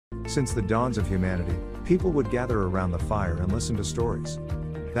Since the dawns of humanity, people would gather around the fire and listen to stories.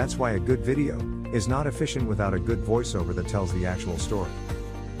 That's why a good video is not efficient without a good voiceover that tells the actual story.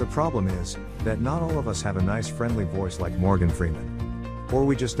 The problem is that not all of us have a nice friendly voice like Morgan Freeman. Or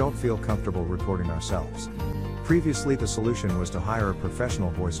we just don't feel comfortable recording ourselves. Previously the solution was to hire a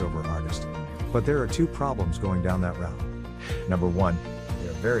professional voiceover artist. But there are two problems going down that route. Number one,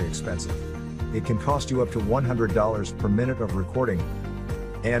 they're very expensive. It can cost you up to $100 per minute of recording.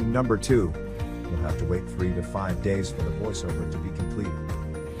 And number two, you'll have to wait 3 to 5 days for the voiceover to be completed.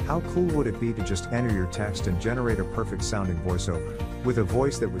 How cool would it be to just enter your text and generate a perfect sounding voiceover, with a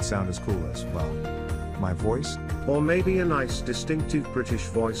voice that would sound as cool as, well, my voice? Or maybe a nice distinctive British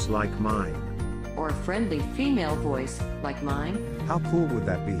voice like mine. Or a friendly female voice like mine? How cool would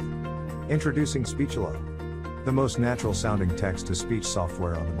that be? Introducing Speechelo, the most natural sounding text-to-speech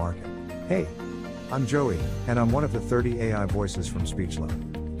software on the market. Hey, I'm Joey, and I'm one of the 30 AI voices from Speechelo.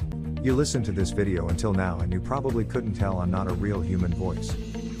 You listened to this video until now and you probably couldn't tell I'm not a real human voice.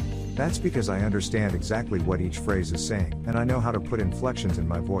 That's because I understand exactly what each phrase is saying, and I know how to put inflections in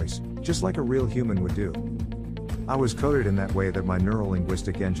my voice, just like a real human would do. I was coded in that way that my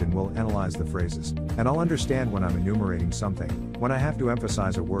neurolinguistic engine will analyze the phrases, and I'll understand when I'm enumerating something, when I have to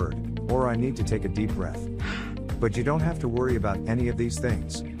emphasize a word, or I need to take a deep breath. But you don't have to worry about any of these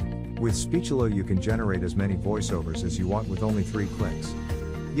things. With Speechelo you can generate as many voiceovers as you want with only 3 clicks.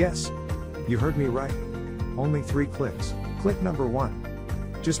 Yes, you heard me right. Only 3 clicks. Click number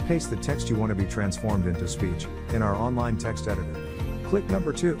 1. Just paste the text you want to be transformed into speech in our online text editor. Click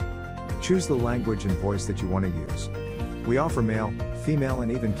number 2. Choose the language and voice that you want to use. We offer male, female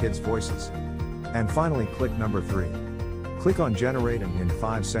and even kids' voices. And finally click number 3. Click on generate and in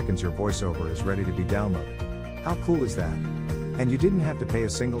 5 seconds your voiceover is ready to be downloaded. How cool is that? And you didn't have to pay a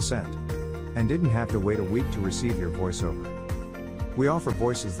single cent. And didn't have to wait a week to receive your voiceover. We offer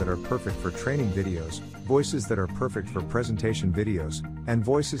voices that are perfect for training videos, voices that are perfect for presentation videos, and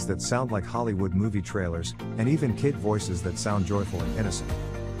voices that sound like Hollywood movie trailers, and even kid voices that sound joyful and innocent.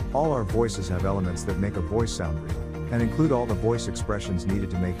 All our voices have elements that make a voice sound real, and include all the voice expressions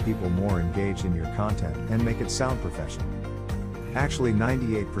needed to make people more engaged in your content and make it sound professional. Actually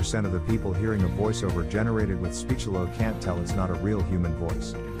 98% of the people hearing a voiceover generated with Speechelo can't tell it's not a real human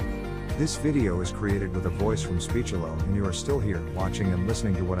voice. This video is created with a voice from Speechelo and you are still here watching and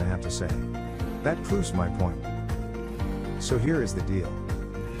listening to what I have to say. That proves my point. So here is the deal.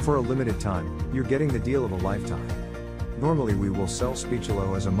 For a limited time, you're getting the deal of a lifetime. Normally we will sell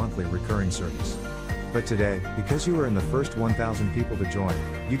Speechelo as a monthly recurring service. But today, because you are in the first 1,000 people to join,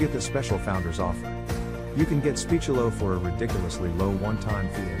 you get the special founders offer. You can get Speechelo for a ridiculously low one-time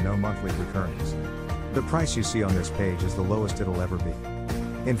fee and no monthly recurrings. The price you see on this page is the lowest it'll ever be.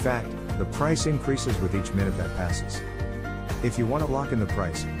 In fact, the price increases with each minute that passes. If you want to lock in the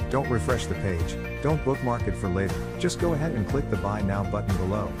price, don't refresh the page, don't bookmark it for later, just go ahead and click the Buy Now button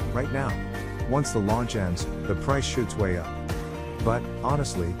below, right now. Once the launch ends, the price shoots way up. But,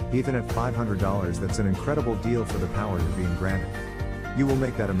 honestly, even at $500 that's an incredible deal for the power you're being granted. You will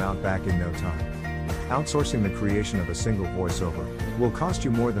make that amount back in no time. Outsourcing the creation of a single voiceover will cost you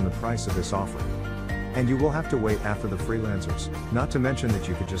more than the price of this offer. And you will have to wait after the freelancers, not to mention that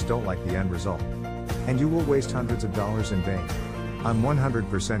you could just don't like the end result. And you will waste hundreds of dollars in vain. I'm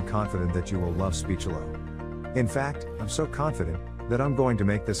 100% confident that you will love Speechelo. In fact, I'm so confident that I'm going to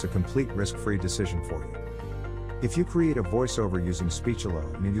make this a complete risk-free decision for you. If you create a voiceover using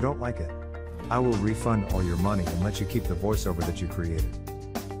Speechelo and you don't like it, I will refund all your money and let you keep the voiceover that you created.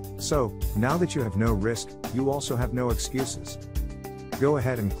 So, now that you have no risk, you also have no excuses. Go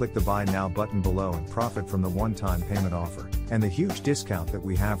ahead and click the Buy Now button below and profit from the one-time payment offer, and the huge discount that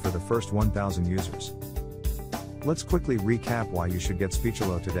we have for the first 1,000 users. Let's quickly recap why you should get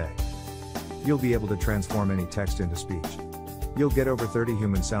Speechelo today. You'll be able to transform any text into speech. You'll get over 30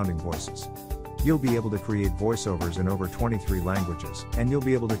 human-sounding voices. You'll be able to create voiceovers in over 23 languages, and you'll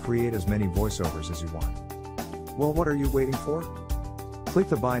be able to create as many voiceovers as you want. Well, what are you waiting for? Click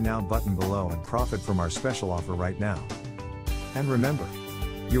the Buy Now button below and profit from our special offer right now. And remember,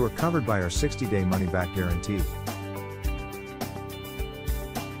 you are covered by our 60-day money-back guarantee.